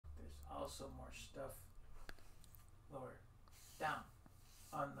also more stuff lower down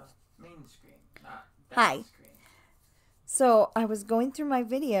on the main screen, not that Hi. screen. So I was going through my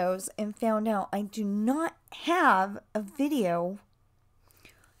videos and found out I do not have a video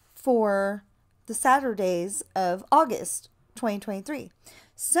for the Saturdays of August 2023.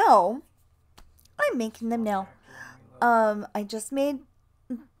 So I'm making them now. I just made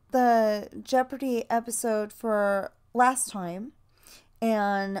the Jeopardy episode for last time,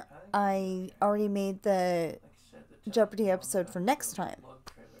 and I already made the Jeopardy episode for next time.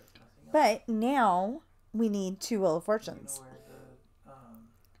 But now we need 2 Wheel of Fortunes.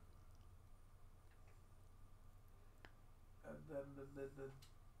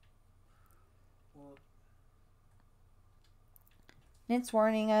 And it's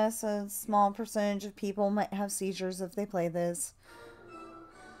warning us a small percentage of people might have seizures if they play this.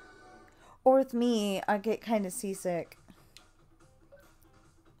 Or with me, I get kind of seasick.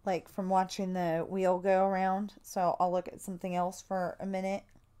 Like from watching the wheel go around. So I'll look at something else for a minute.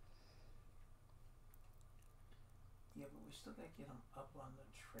 Yeah, but we still gotta get them up on the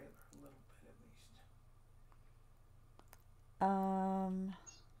trailer a little bit at least.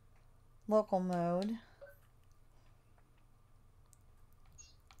 Local mode.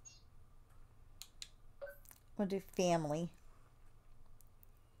 We'll do family.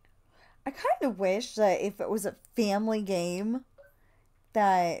 I kind of wish that if it was a family game,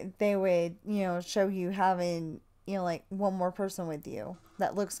 that they would, show you having, like one more person with you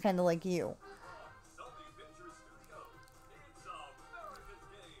that looks kind of like you.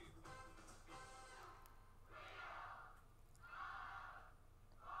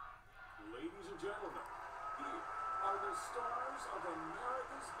 Ladies and gentlemen, here are the stars of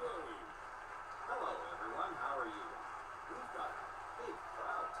America's Game. Hello, everyone. How are you? We've got a big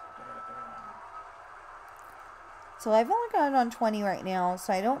crowd tonight. So I've only got it on 20 right now,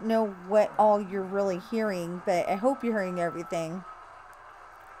 so I don't know what all you're really hearing, but I hope you're hearing everything.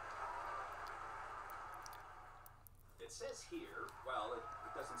 It says here, well, it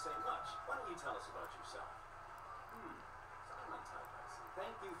doesn't say much. Why don't you tell us about yourself? Silent type, I see.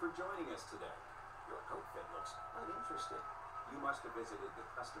 Thank you for joining us today. Your outfit looks quite interesting. You must have visited the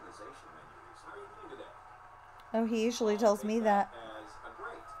customization menus. How are you doing today? Oh, he usually tells me that. As a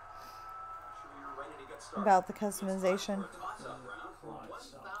great. I'm sure you're ready to get started. About the customization. It's time for a toss-up round for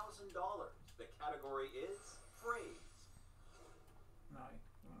 $1,000. The category is phrase. No, I guess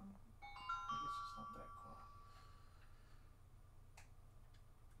it's not that cool.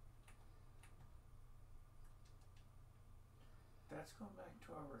 That's going back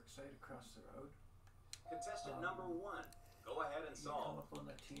to our work site across the road. Contestant number 1. Go ahead and solve. Come up on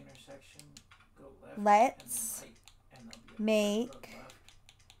the T intersection, go left. Let's and then right, and make left,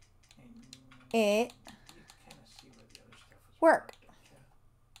 and it you kind of see where the other stuff is work.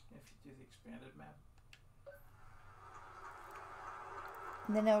 If you do the expanded map.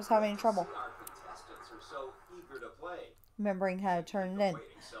 And then I was having trouble Our contestants are so eager to play. remembering how to turn it in.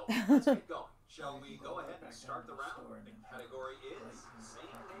 So let's get going. Shall we go ahead and start the round? The category is same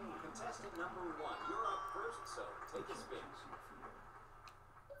name. Contestant number 1. You're up first, so take a spin.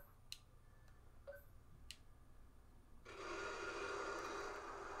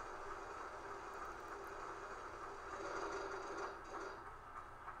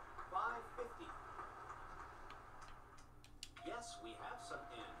 $5.50. Yes, we have some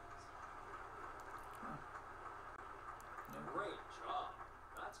ends. Great job.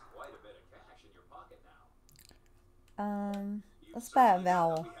 That's quite a bit of cash in your pocket now. Let's buy a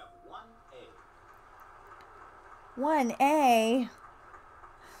vowel. We have 1A. 1A.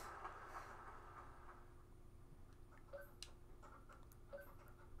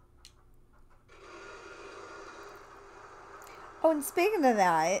 Oh, and speaking of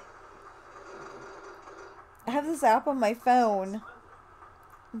that, I have this app on my phone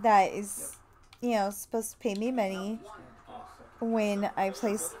that is, supposed to pay me money when I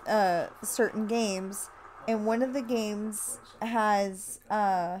play certain games. And one of the games has,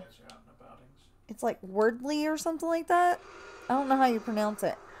 it's like Wordly or something like that. I don't know how you pronounce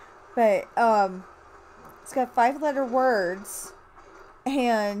it. But, it's got 5-letter words.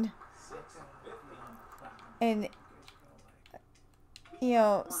 And,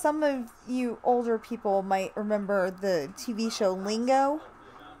 some of you older people might remember the TV show Lingo.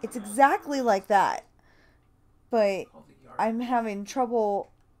 It's exactly like that. But I'm having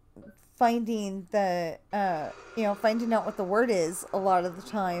trouble finding the, finding out what the word is a lot of the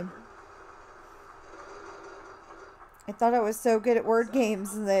time. I thought I was so good at word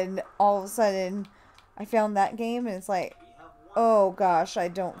games, and then all of a sudden I found that game, and it's like, oh gosh, I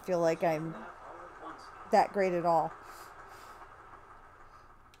don't feel like I'm that great at all.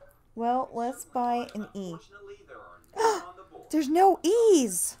 Well, let's buy an E. Unfortunately, there are none on the board. There's no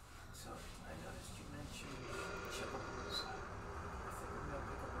E's. So I noticed you mentioned chippables. I think we're gonna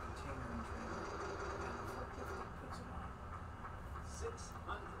pick up a container and trailer and the forklift that puts them on.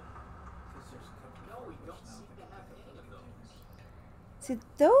 600. Because there's a couple No, of we don't forklifts now seem that to can have pick up any the of those. containers. See,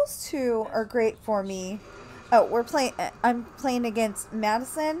 those two are great for me. Oh, we're playing. I'm playing against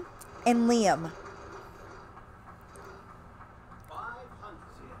Madison and Liam, 500.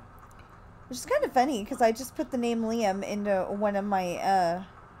 So yeah. which is kind of funny because I just put the name Liam into one of my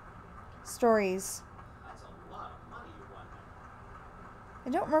stories. That's a lot of money you won there. I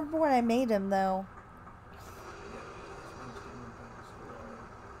don't remember what I made him though. Yeah, his mom's getting him back to school already.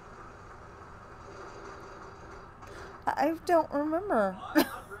 I don't remember.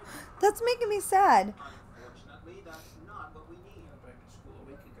 500. That's making me sad. Unfortunately, that's not what we He need. went back to school a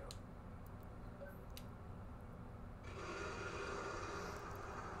week ago.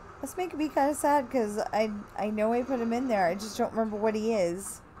 That's making me kind of sad because I know I put him in there. I just don't remember what he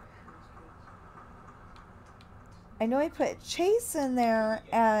is. I know I put Chase in there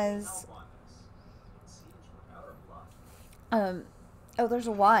as Help on this. It seems we're out of luck. oh, there's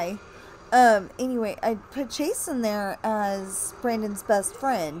a Y. Anyway, I put Chase in there as Brandon's best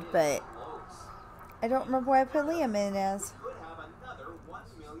friend, but Close. I don't remember what I put Liam in as. Could have another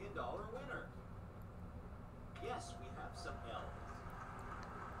 $1 million winner. Yes, we have some L's.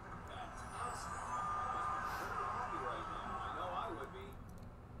 Fantastic. You must be pretty happy right now. I know I would be.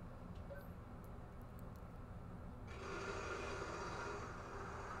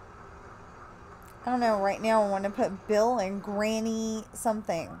 I don't know, right now I want to put Bill and Granny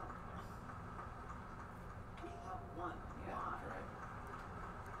something. We have one Yeah, live. right.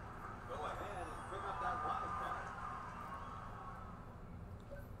 Go ahead and pick up that live card.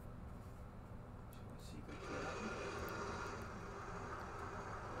 So my secret to it.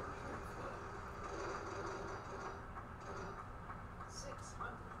 Very flood.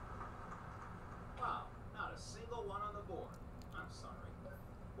 600. Wow, not a single one on the board. I'm sorry.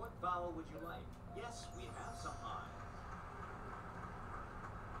 What vowel would you like? Yes, we have some eyes.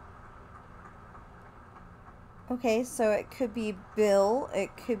 Okay, so it could be Bill,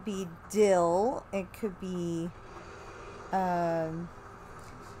 it could be Dill, it could be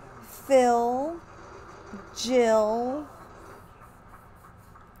Phil, Jill.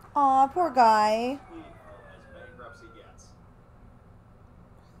 Aw, poor guy. Wheel, as bankruptcy gets.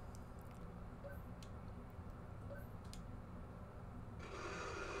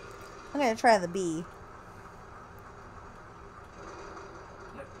 I'm gonna try the B.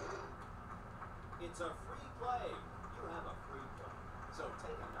 Yep. It's a free play. You have a free play. So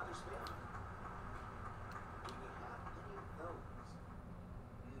take another spin. Do we have any of those?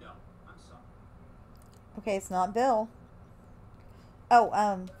 No, I'm sorry. Okay, it's not Bill. Oh,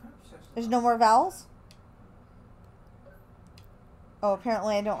 I'm obsessed there's with no more vowels? Oh,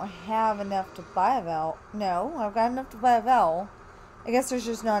 apparently I don't have enough to buy a vowel. No, I've got enough to buy a vowel. I guess there's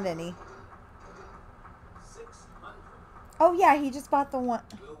just not any. 600. Oh yeah, he just bought the one.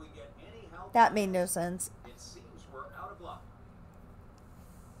 Will we get any help? That made no sense. It seems we're out of luck.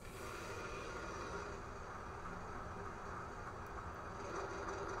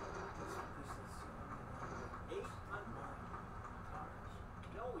 This 800. cars.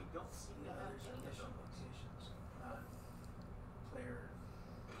 No, we don't seem Yeah, to have there's any of additional those. locations, not player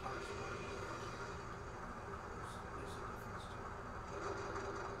cars. There's a difference too.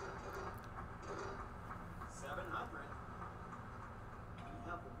 700. We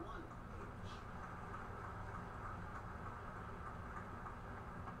have one H.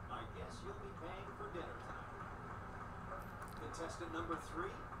 I guess you'll be paying for dinner tonight. Contestant number 3,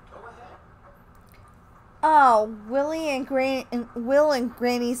 go ahead. Oh, Will and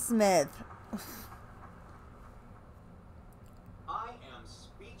Granny Smith. I am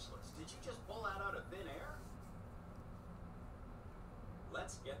speechless. Did you just pull that out of thin air?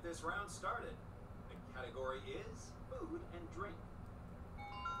 Let's get this round started. The category is food and drink.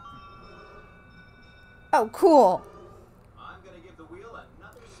 Oh, cool. I'm going to give the wheel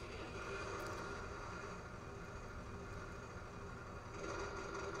another spin.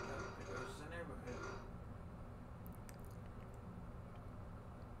 There goes the neighborhood.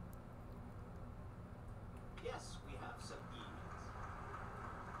 Yes, we have some E's.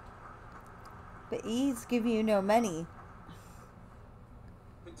 But E's give you no money.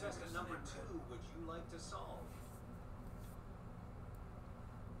 Contestant number 2, would you like to solve?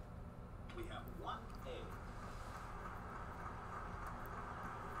 We have one A.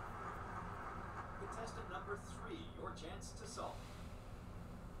 Contestant number 3, your chance to solve.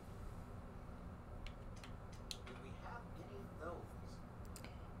 Do we have any of those?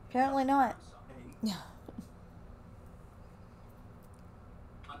 Apparently not. Hey,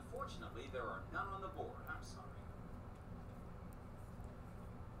 Unfortunately, there are none on the board. I'm sorry.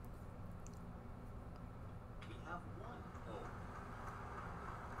 We have one O.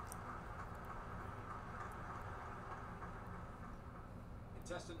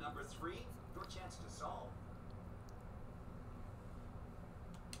 Contestant number 3, your chance to solve.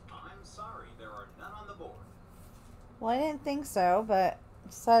 I'm sorry, there are none on the board. Well, I didn't think so, but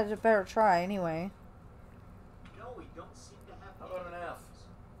decided to better try anyway. No, we don't seem to have how about an any F? Fs.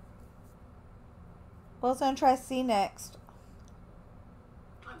 Well, I was going to try C next.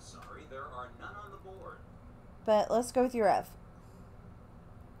 I'm sorry, there are none on the board. But let's go with your F.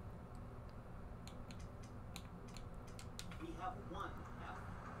 We have one F.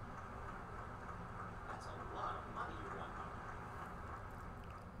 That's a lot of money you won.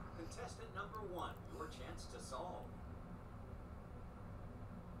 Contestant number 1, your chance to solve.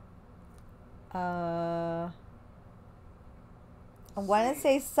 I want to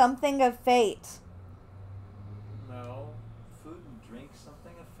say something of fate. No. Food and drink,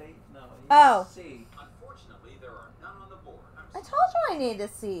 something of fate? No. You Oh. C. Unfortunately, there are none on the board. I'm I sorry. told you I need a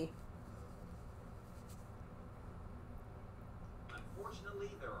C.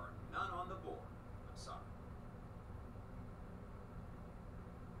 Unfortunately, there are none on the board. I'm sorry.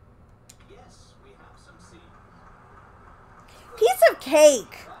 Yes, we have some seeds. Piece of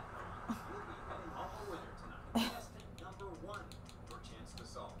cake. You'll be heading home a winner tonight. Contestant number 1, your chance to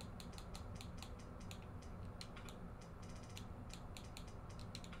solve.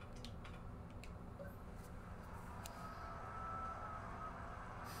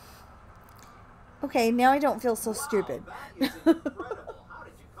 Okay, now I don't feel so Wow, stupid. that is incredible. How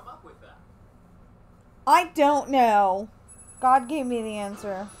did you come up with that? I don't know. God gave me the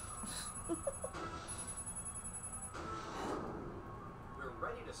answer. We're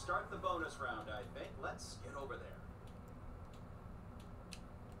ready to start the bonus round, I think. Let's get over there.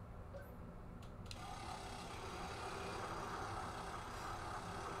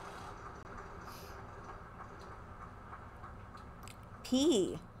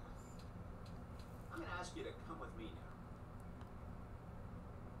 P. I'm going to ask you to come with me now.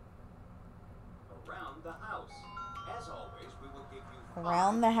 Around the house. As always, we will give you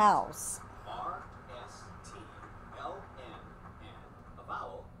Around the house. R, S, T, L, N, and a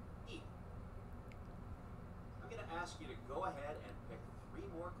vowel, E. I'm going to ask you to go ahead and pick 3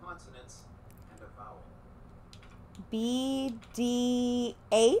 more consonants and a vowel. B, D,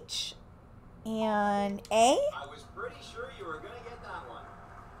 H, and A. I was pretty sure you were going to get that one.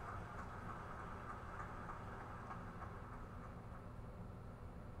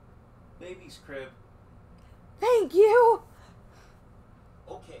 Baby's crib. Thank you.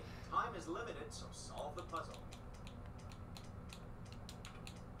 Okay, time is limited, so solve the puzzle.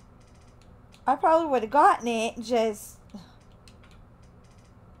 I probably would have gotten it, just...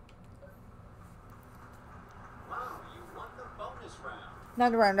 Wow, you won the bonus round.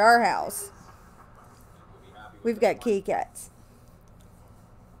 not around our house. You'll be happy with We've this got one. kitty cats.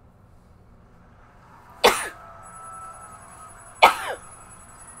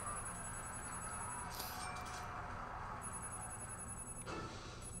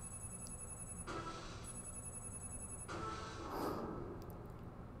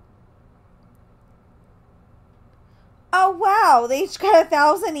 Oh wow, they each got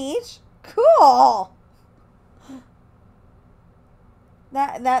 1,000 each? Cool.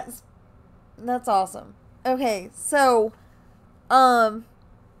 That's awesome. Okay, so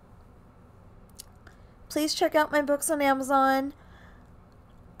please check out my books on Amazon.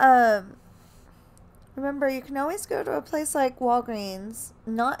 Remember, you can always go to a place like Walgreens,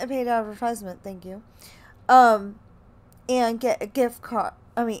 not a paid advertisement, thank you. And get a gift card.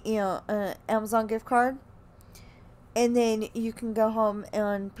 I mean, an Amazon gift card. And then you can go home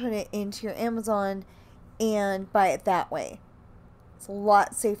and put it into your Amazon and buy it that way. It's a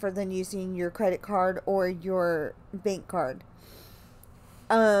lot safer than using your credit card or your bank card.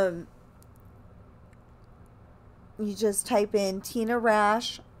 You just type in Tina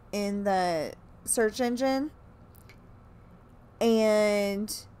Rash in the search engine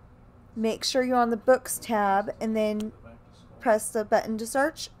and make sure you're on the books tab and then Go back to school. press the button to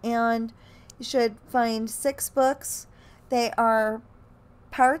search and you should find 6 books. They are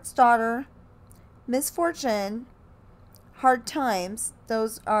Pirate's Daughter, Misfortune, Hard Times.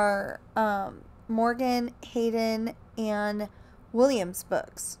 Those are Morgan, Hayden, and Williams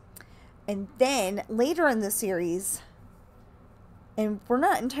books. And then later in the series, and we're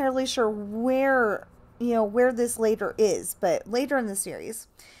not entirely sure where this later is, but later in the series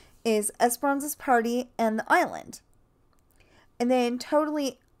is Esperanza's Party and the Island. And then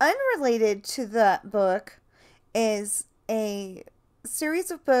totally unrelated to that book is a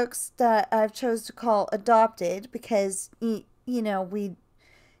series of books that I've chose to call Adopted because, you know, we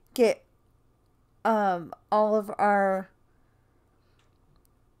get all of our,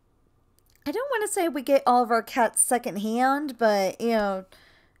 I don't want to say we get all of our cats secondhand, but, you know,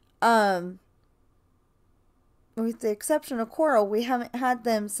 with the exception of Coral, we haven't had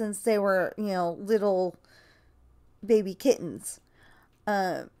them since they were, you know, little baby kittens.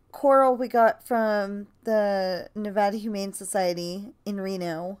 Coral we got from the Nevada Humane Society in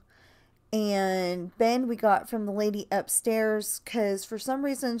Reno. And Ben we got from the lady upstairs because for some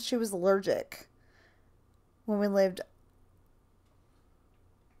reason she was allergic when we lived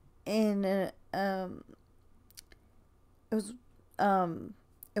in it was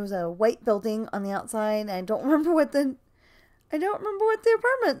a white building on the outside. I don't remember what the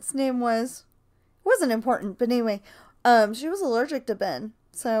apartment's name was. It wasn't important, but anyway, she was allergic to Ben,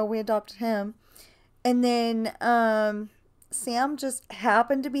 so we adopted him. And then Sam just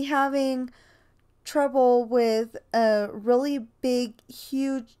happened to be having trouble with a really big,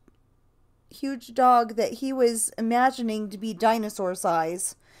 huge dog that he was imagining to be dinosaur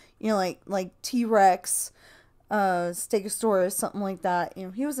size. You know, like T-Rex, Stegosaurus, something like that. You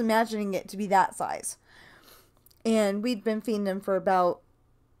know, he was imagining it to be that size. And we'd been feeding him for about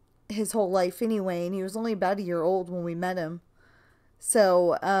his whole life anyway, and he was only about a year old when we met him.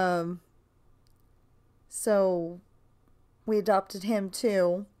 So we adopted him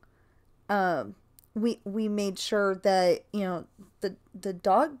too. We made sure that, you know, the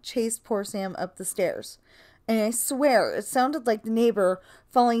dog chased poor Sam up the stairs. And I swear, it sounded like the neighbor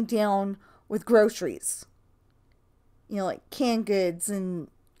falling down with groceries. You know, like canned goods and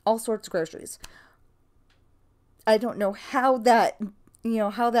all sorts of groceries. I don't know how that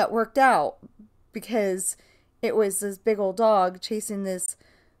worked out, because it was this big old dog chasing this,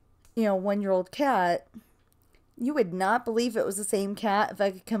 you know, 1-year-old cat. You would not believe it was the same cat if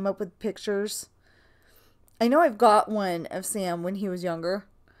I could come up with pictures. I know I've got one of Sam when he was younger.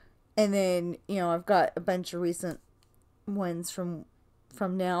 And then, you know, I've got a bunch of recent ones from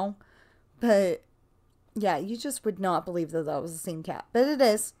now. But, yeah, you just would not believe that was the same cat. But it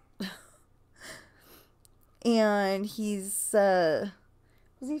is. And he's, was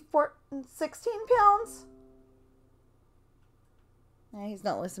he 16 pounds? Nah, he's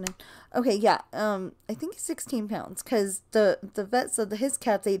not listening. Okay, yeah, I think he's 16 pounds. Because the vet said that his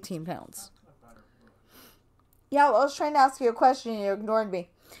cat's 18 pounds. Yeah, well, I was trying to ask you a question and you ignored me.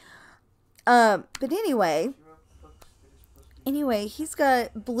 But anyway, he's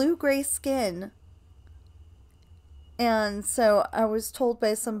got blue-gray skin. And so I was told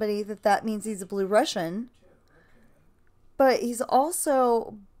by somebody that means he's a blue Russian. But he's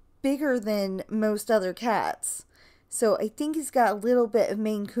also bigger than most other cats. So I think he's got a little bit of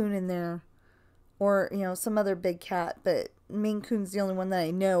Maine Coon in there. Or, you know, some other big cat. But Maine Coon's the only one that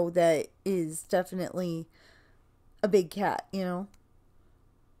I know that is definitely a big cat, you know.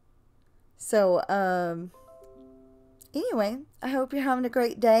 So, anyway, I hope you're having a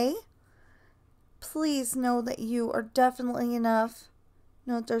great day. Please know that you are definitely enough.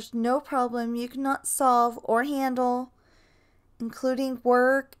 Know that there's no problem you cannot solve or handle, including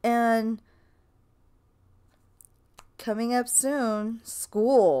work and, coming up soon,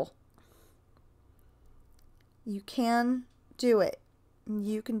 school. You can do it.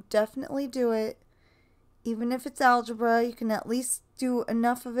 You can definitely do it. Even if it's algebra, you can at least do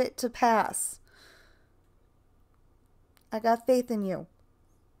enough of it to pass. I got faith in you.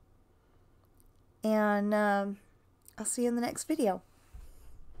 And I'll see you in the next video.